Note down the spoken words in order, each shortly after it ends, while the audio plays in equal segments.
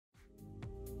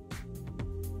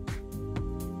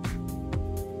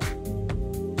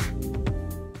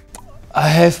I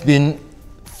have been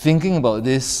thinking about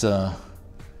this in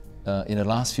the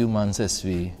last few months as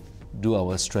we do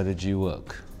our strategy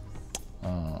work.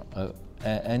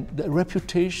 And the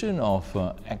reputation of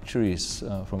actuaries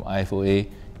from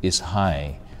IFoA is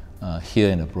high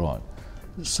here and abroad.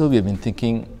 So we have been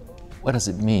thinking, what does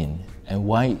it mean? And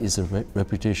why is the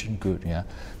reputation good? Yeah.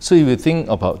 So if you think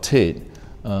about it,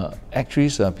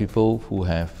 actuaries are people who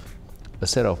have a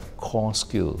set of core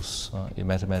skills in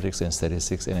mathematics and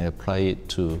statistics, and apply it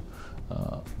to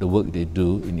the work they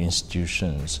do in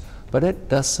institutions. But that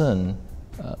doesn't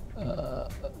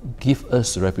give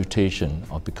us the reputation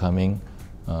of becoming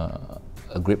a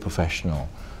great professional.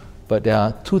 But there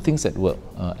are two things that work,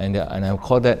 and I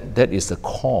call that is the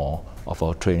core of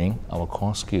our training, our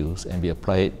core skills, and we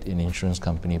apply it in insurance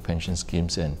company, pension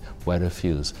schemes, and wider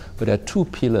fields. But there are two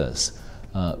pillars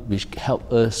which help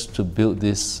us to build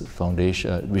this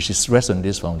foundation, which is rest on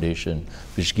this foundation,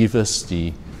 which give us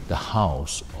the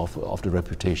house of the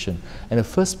reputation. And the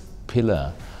first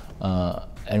pillar,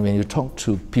 and when you talk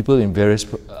to people in various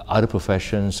other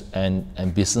professions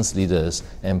and business leaders,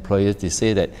 employers, they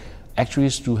say that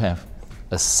actuaries do have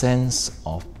a sense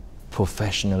of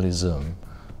professionalism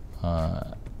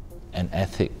and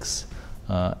ethics.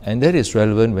 And that is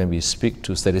relevant when we speak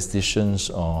to statisticians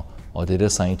or data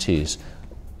scientists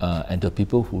and the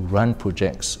people who run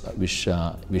projects which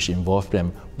involve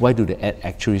them. Why do they add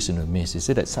actuaries in the midst? They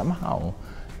say that somehow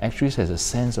actuaries has a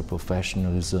sense of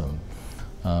professionalism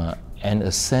and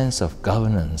a sense of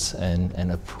governance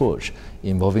and approach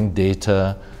involving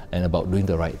data and about doing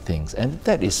the right things. And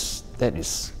that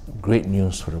is great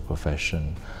news for the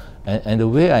profession. And the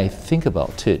way I think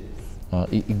about it,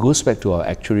 it goes back to our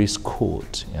actuaries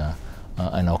code, yeah,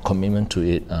 and our commitment to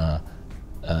it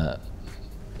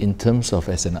in terms of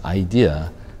as an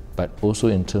idea, but also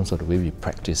in terms of the way we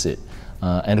practice it.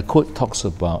 And the code talks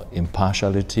about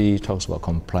impartiality, talks about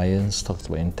compliance, talks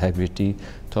about integrity,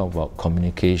 talks about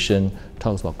communication,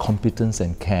 talks about competence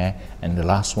and care, and the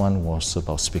last one was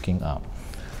about speaking up.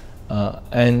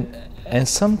 And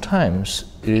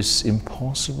sometimes it is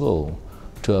impossible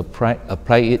to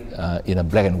apply it in a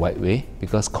black and white way,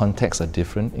 because contexts are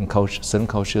different. In certain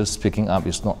cultures, speaking up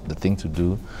is not the thing to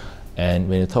do. And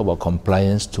when you talk about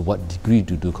compliance, to what degree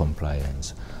to do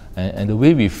compliance? And the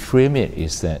way we frame it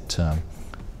is that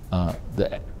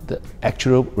the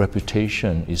actual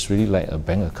reputation is really like a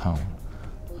bank account.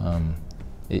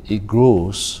 It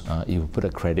grows if you put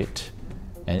a credit,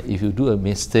 and if you do a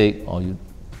mistake, or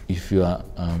if you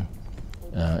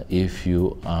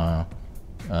are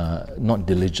not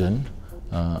diligent,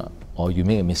 or you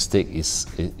make a mistake,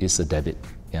 it's a debit.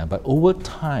 Yeah, but over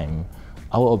time,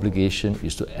 our obligation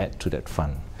is to add to that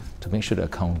fund to make sure the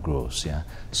account grows. Yeah,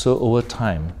 so over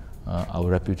time, our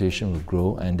reputation will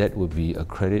grow, and that will be a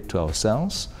credit to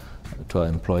ourselves, to our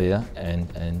employer, and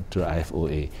to the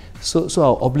IFoA. So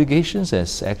our obligations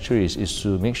as actuaries is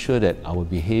to make sure that our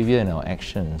behavior and our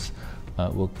actions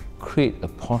will create a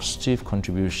positive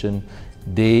contribution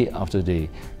day after day.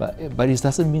 But it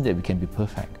doesn't mean that we can be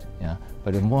perfect. Yeah?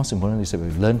 But the most important is that we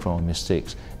learn from our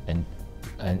mistakes and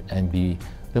learn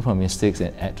from mistakes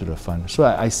and add to the fund. So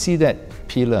I see that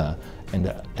pillar and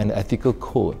the ethical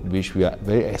code, which we are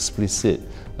very explicit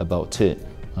about it,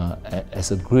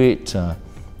 as a great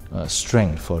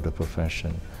strength for the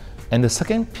profession. And the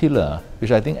second pillar,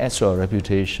 which I think adds to our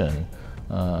reputation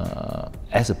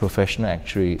as a professional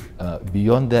actuary,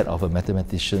 beyond that of a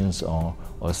mathematician or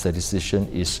a statistician,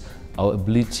 is our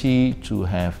ability to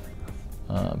have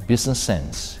business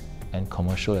sense and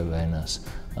commercial awareness.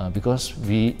 Because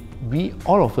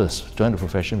all of us join the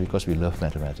profession because we love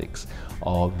mathematics,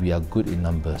 or we are good in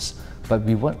numbers. But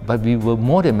we were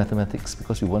more than mathematics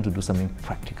because we want to do something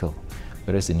practical,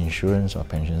 whether it's in insurance or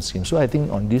pension scheme. So I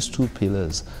think on these two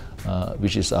pillars,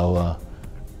 which is our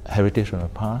heritage from the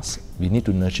past, we need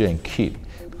to nurture and keep.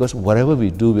 Because whatever we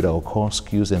do with our core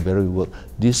skills and wherever we work,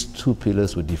 these two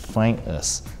pillars will define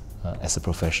us as a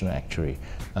professional actuary.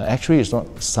 Actuary is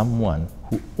not someone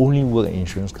who only works in an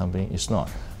insurance company. It's not.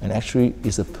 An actuary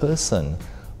is a person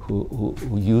who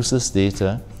uses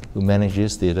data, who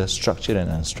manages data, structured and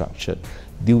unstructured,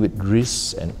 deal with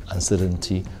risks and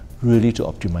uncertainty, really to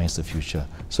optimize the future.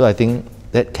 So I think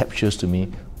that captures to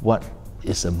me what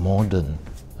is a modern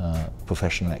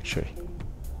professional actuary.